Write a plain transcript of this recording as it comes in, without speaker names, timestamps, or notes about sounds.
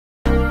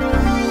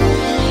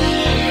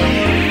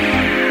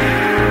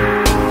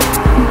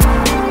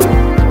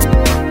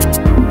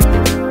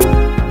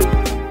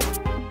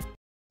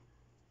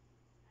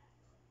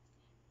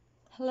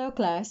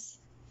class.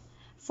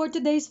 For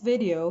today's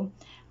video,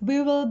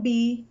 we will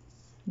be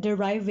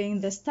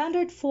deriving the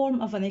standard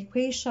form of an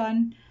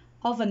equation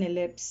of an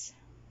ellipse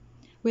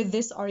with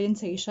this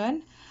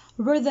orientation,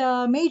 where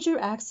the major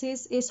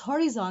axis is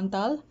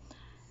horizontal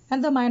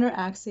and the minor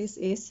axis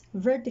is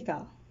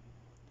vertical,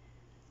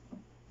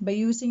 by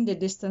using the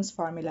distance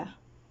formula.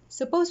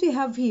 Suppose we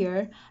have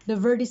here the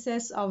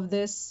vertices of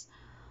this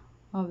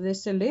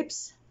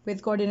ellipse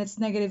with coordinates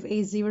negative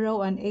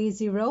a0 and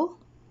a0.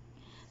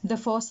 The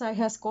foci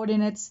has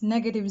coordinates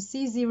negative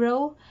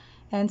c0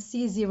 and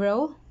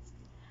c0.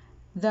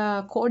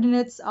 The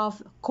coordinates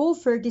of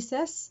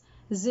co-vertices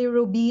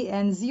 0b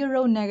and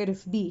 0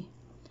 negative b.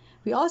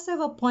 We also have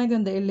a point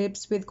on the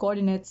ellipse with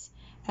coordinates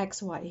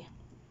xy.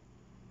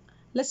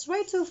 Let's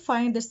try to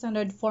find the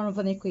standard form of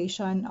an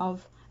equation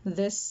of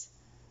this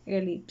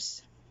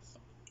ellipse.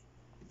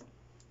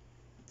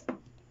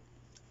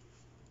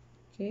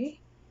 Okay,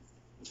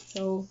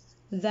 so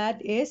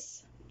that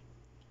is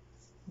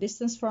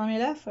distance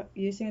formula for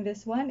using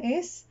this one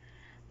is,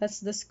 that's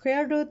the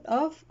square root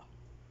of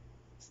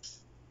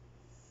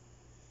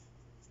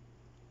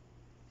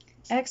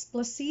x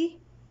plus c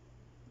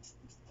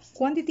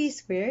quantity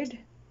squared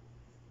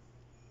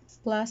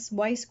plus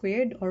y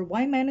squared, or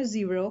y minus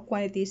 0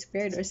 quantity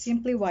squared, or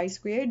simply y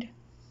squared,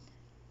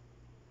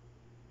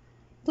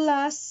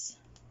 plus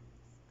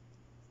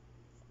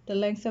the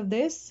length of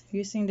this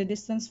using the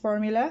distance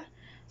formula.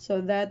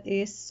 So that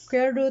is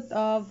square root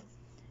of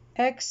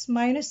x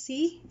minus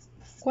c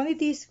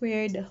quantity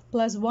squared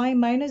plus y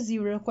minus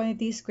 0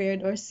 quantity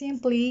squared, or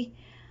simply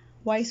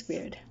y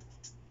squared.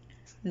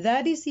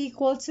 That is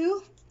equal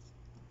to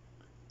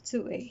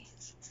 2a.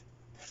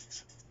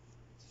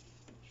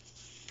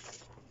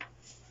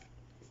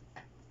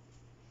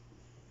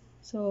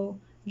 So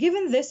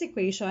given this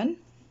equation,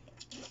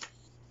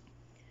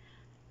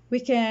 we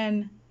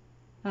can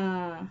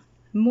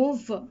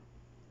move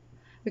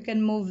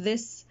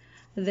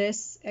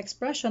this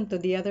expression to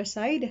the other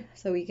side.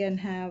 So we can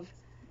have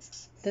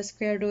the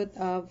square root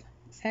of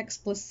x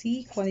plus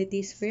c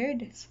quantity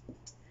squared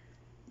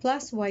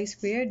plus y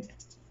squared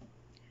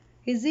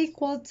is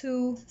equal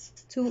to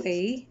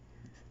 2a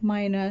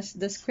minus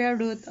the square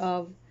root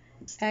of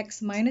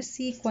x minus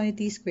c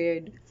quantity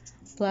squared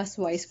plus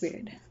y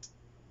squared.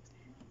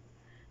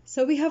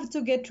 So we have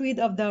to get rid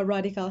of the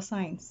radical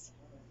signs.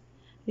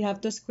 We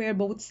have to square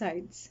both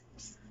sides.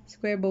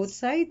 Square both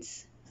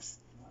sides.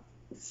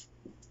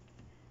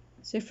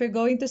 So if we're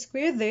going to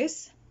square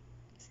this,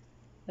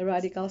 the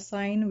radical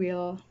sign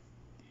will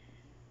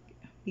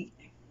be,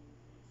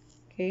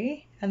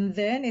 okay, and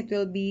then it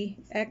will be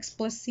x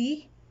plus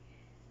c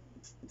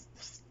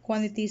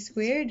quantity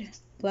squared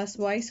plus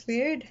y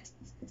squared,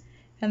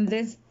 and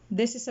this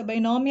is a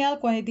binomial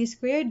quantity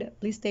squared.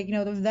 Please take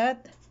note of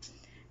that.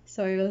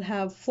 So we will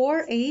have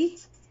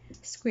 4a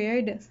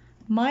squared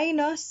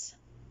minus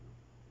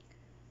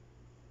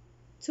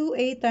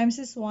 2a times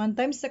this 1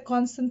 times the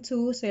constant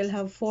 2. So you'll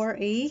have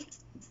 4a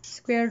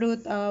square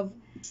root of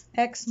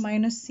x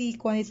minus c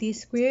quantity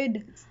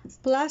squared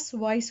plus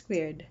y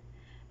squared.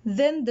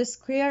 Then the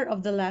square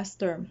of the last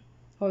term,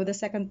 or the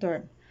second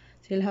term.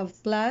 So you'll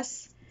have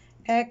plus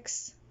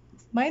x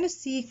minus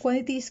c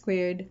quantity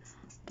squared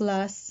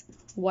plus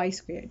y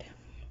squared.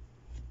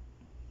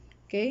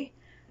 Okay,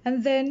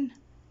 and then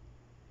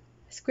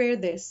square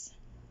this.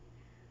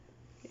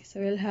 Okay, so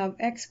we'll have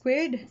x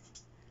squared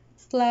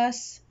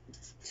plus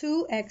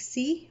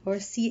 2xc, or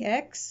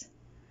cx,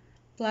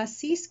 plus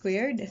c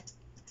squared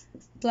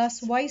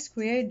plus y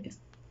squared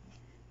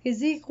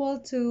is equal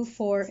to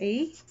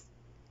 4a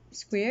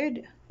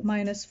squared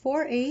minus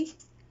 4a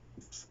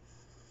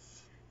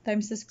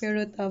times the square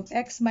root of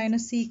x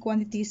minus c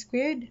quantity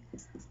squared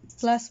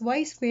plus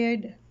y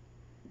squared.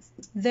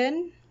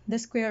 Then the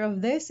square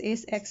of this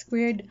is x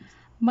squared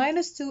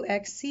minus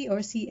 2xc, or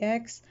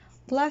cx,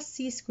 plus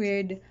c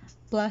squared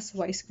plus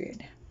y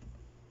squared.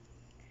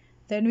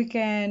 Then we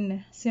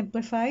can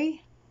simplify.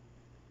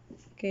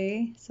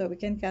 Okay, so we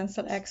can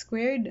cancel x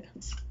squared.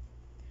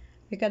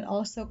 We can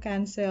also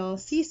cancel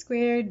c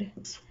squared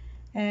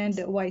and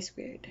y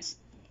squared.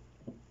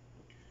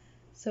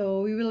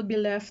 So we will be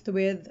left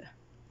with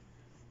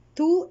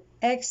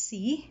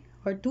 2xc,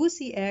 or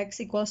 2cx,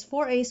 equals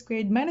 4a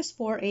squared minus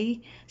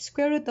 4a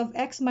square root of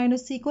x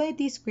minus c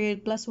quantity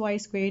squared plus y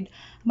squared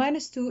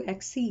minus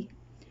 2xc.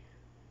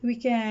 We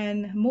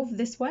can move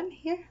this one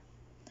here.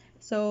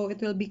 So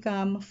it will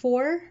become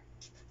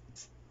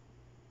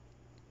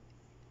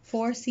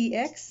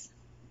 4cx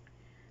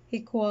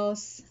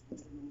equals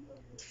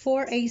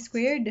 4a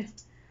squared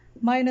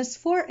minus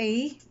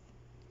 4a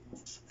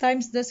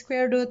times the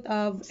square root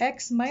of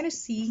x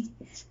minus c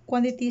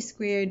quantity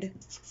squared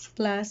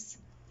plus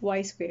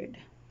y squared.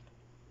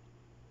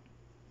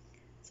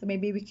 So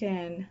maybe we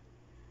can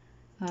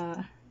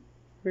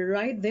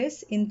rewrite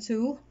this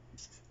into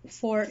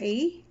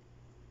 4a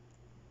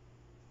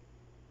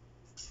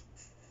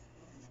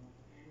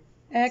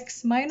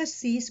x minus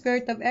c square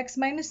root of x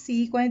minus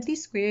c quantity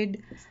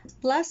squared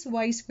plus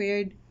y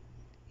squared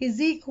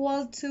is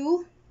equal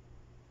to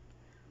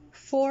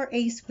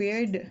 4a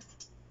squared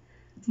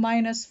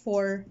minus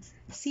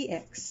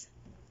 4cx.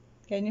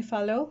 Can you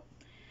follow?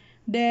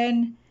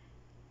 Then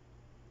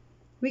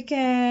we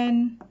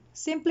can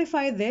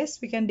simplify this.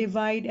 We can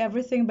divide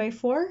everything by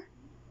 4.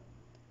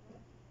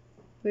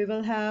 We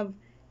will have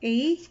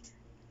a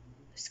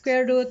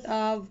square root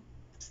of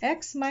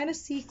x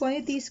minus c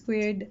quantity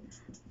squared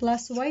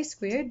plus y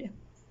squared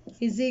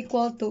is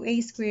equal to a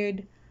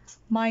squared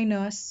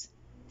minus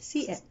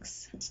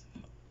cx.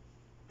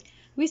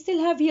 We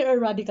still have here a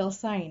radical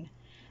sign,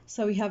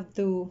 so we have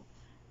to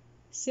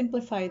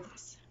simplify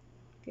this,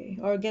 okay,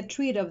 or get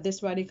rid of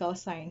this radical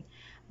sign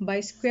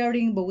by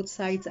squaring both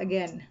sides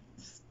again.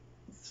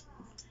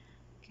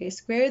 Okay,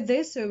 square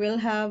this, so we'll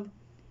have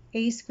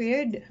a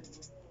squared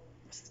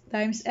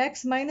times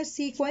x minus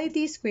c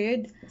quantity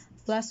squared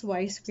plus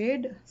y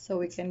squared, so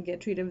we can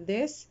get rid of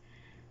this.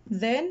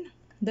 Then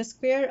the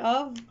square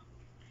of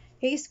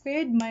a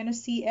squared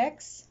minus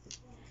cx,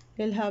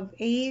 we'll have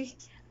a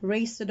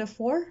raised to the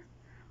 4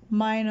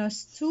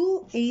 minus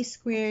 2a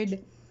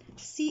squared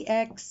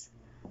cx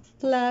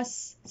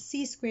plus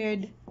c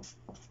squared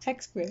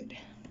x squared.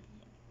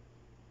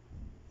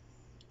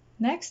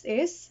 Next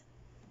is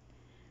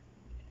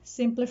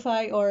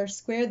simplify or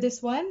square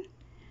this one.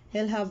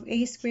 We'll have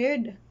a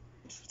squared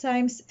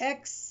times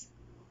x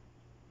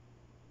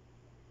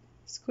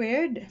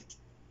squared,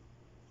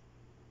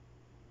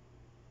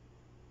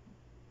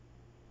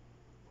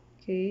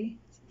 okay,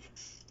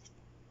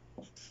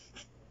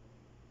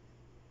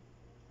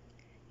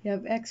 you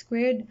have x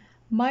squared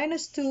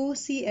minus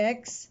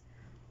 2cx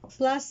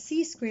plus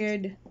c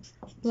squared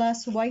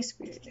plus y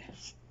squared.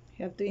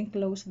 You have to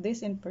enclose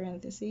this in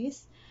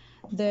parentheses.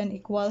 Then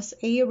equals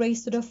a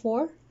raised to the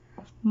 4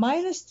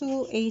 minus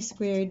 2a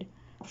squared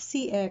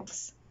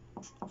cx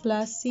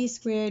plus c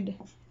squared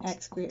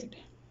x squared.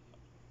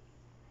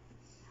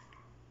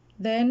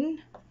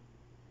 Then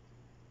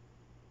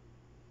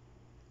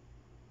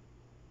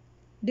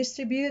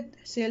distribute,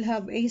 so you'll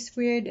have a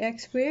squared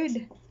x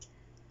squared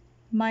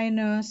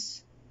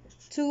minus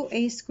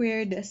 2a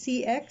squared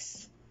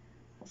cx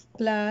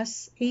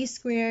plus a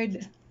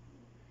squared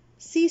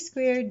c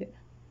squared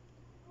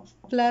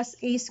plus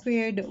a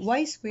squared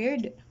y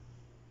squared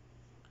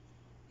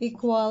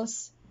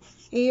equals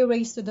a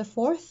raised to the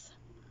 4th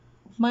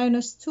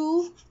minus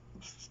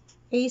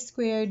 2a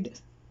squared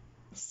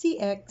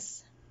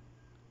cx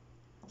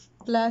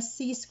plus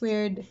c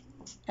squared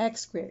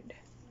x squared.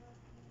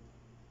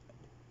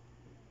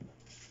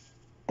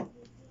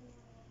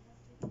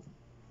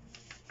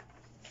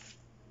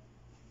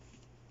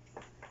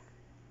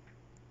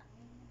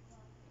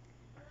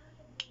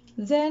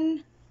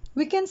 Then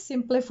we can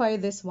simplify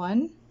this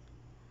one.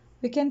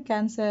 We can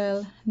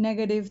cancel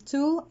negative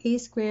 2a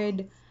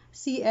squared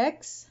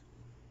cx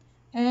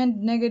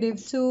and negative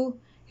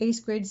 2a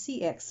squared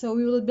cx. So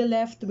we will be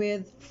left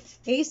with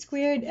a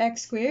squared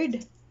x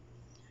squared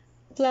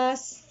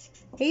plus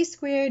a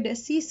squared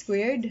c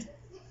squared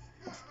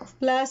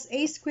plus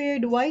a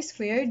squared y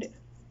squared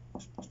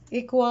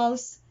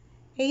equals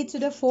a to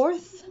the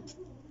 4th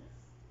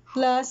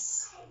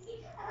plus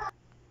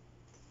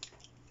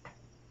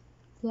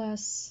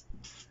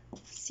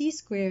c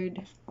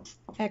squared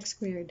x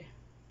squared.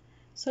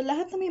 So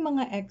lahat ng may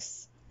mga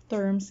x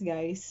terms,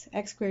 guys,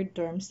 x squared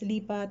terms,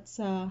 lipat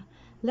sa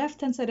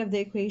left-hand side of the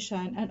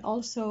equation and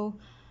also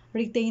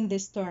retain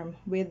this term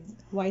with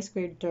y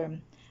squared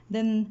term.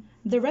 Then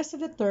the rest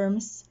of the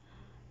terms,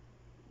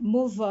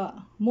 move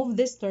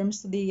these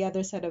terms to the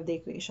other side of the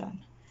equation.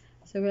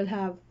 So we'll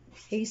have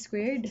a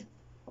squared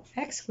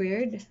x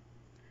squared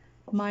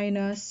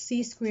minus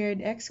c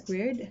squared x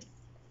squared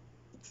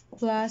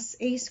plus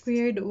a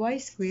squared y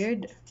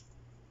squared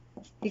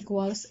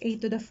equals a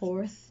to the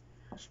 4th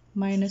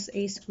minus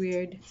a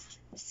squared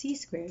c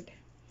squared.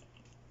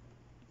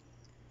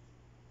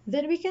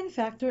 Then we can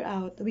factor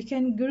out. We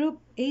can group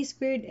a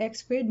squared x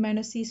squared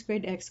minus c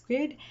squared x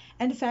squared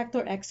and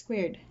factor x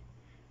squared.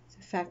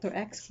 So factor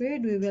x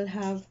squared, we will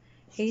have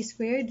a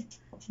squared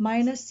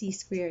minus c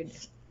squared.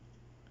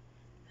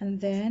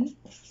 And then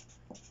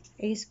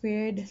a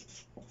squared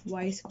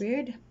y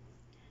squared.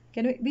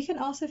 We can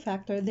also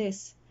factor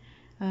this.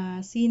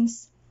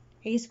 Since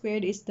a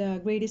squared is the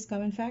greatest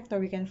common factor,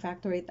 we can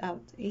factor it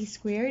out. A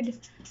squared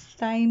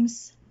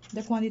times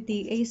the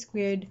quantity a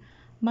squared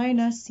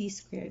minus c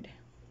squared.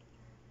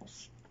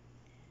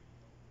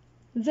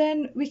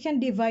 Then we can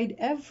divide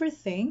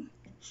everything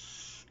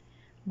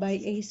by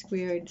a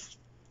squared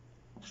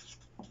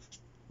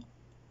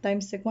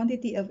times the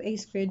quantity of a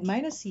squared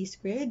minus c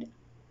squared.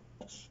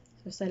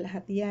 So sa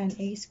lahat yan,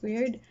 a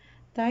squared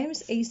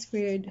times a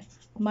squared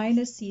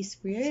minus c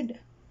squared.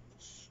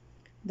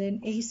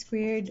 Then a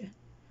squared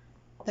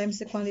times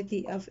the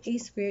quantity of a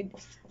squared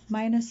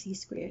minus c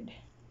squared.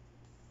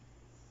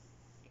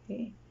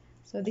 Okay,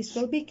 so this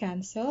will be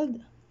cancelled.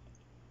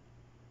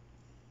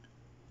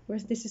 Of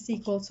course, this is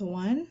equal to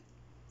 1.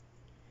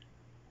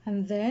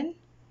 And then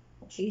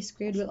a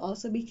squared will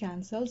also be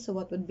cancelled. So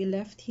what would be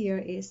left here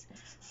is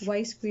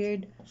y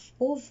squared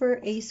over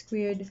a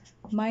squared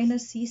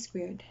minus c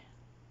squared.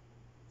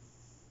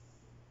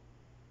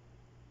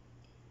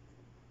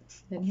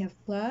 Then you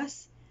have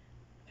plus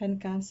can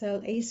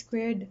cancel. A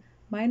squared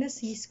minus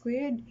c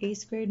squared, a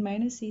squared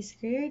minus c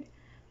squared,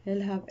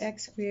 we'll have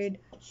x squared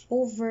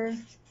over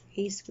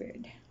a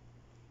squared.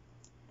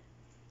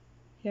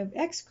 You have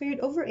x squared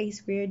over a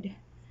squared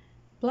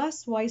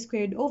plus y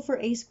squared over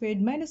a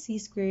squared minus c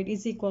squared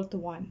is equal to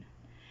 1.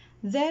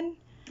 Then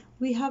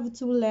we have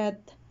to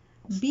let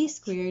b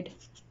squared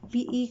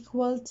be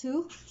equal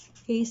to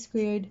a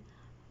squared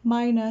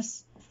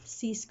minus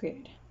c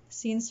squared.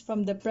 Since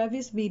from the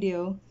previous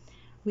video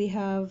we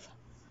have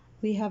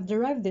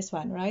derived this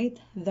one, right?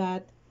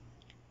 That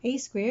a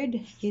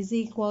squared is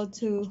equal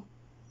to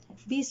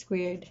b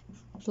squared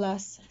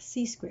plus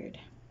c squared.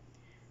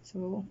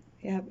 So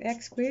we have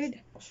x squared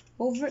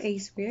over a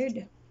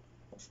squared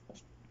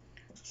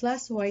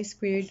plus y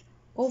squared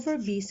over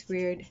b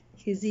squared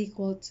is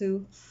equal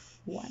to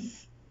 1.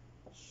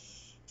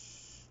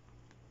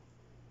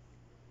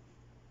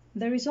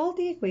 The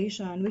resulting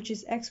equation, which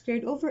is x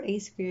squared over a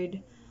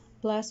squared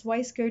plus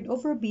y squared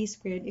over b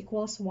squared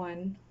equals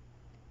 1,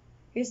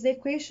 is the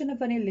equation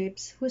of an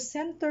ellipse whose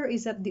center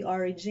is at the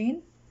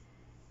origin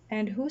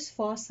and whose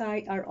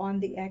foci are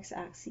on the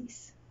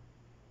x-axis.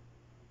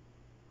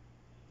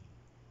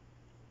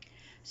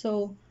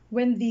 So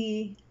when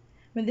the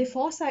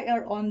foci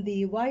are on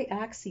the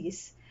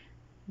y-axis,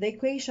 the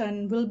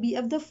equation will be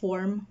of the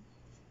form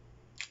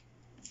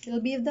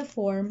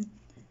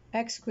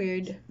x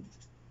squared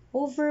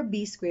over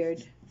b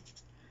squared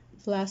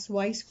plus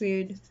y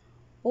squared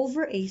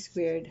over a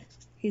squared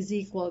is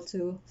equal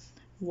to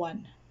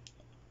 1.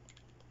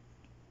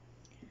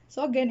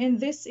 So again, in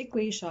this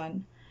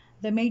equation,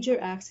 the major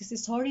axis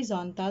is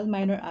horizontal,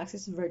 minor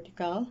axis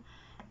vertical,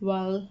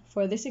 while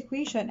for this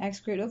equation, x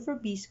squared over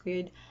b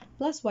squared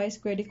plus y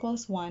squared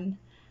equals 1,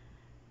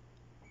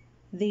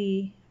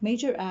 the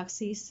major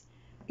axis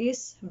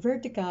is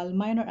vertical,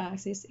 minor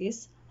axis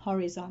is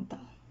horizontal.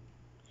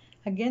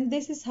 Again,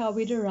 this is how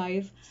we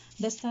derive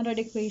the standard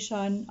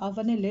equation of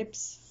an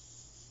ellipse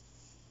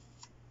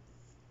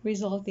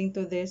resulting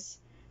to this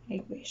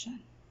equation.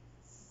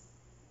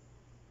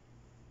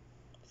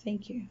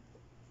 Thank you.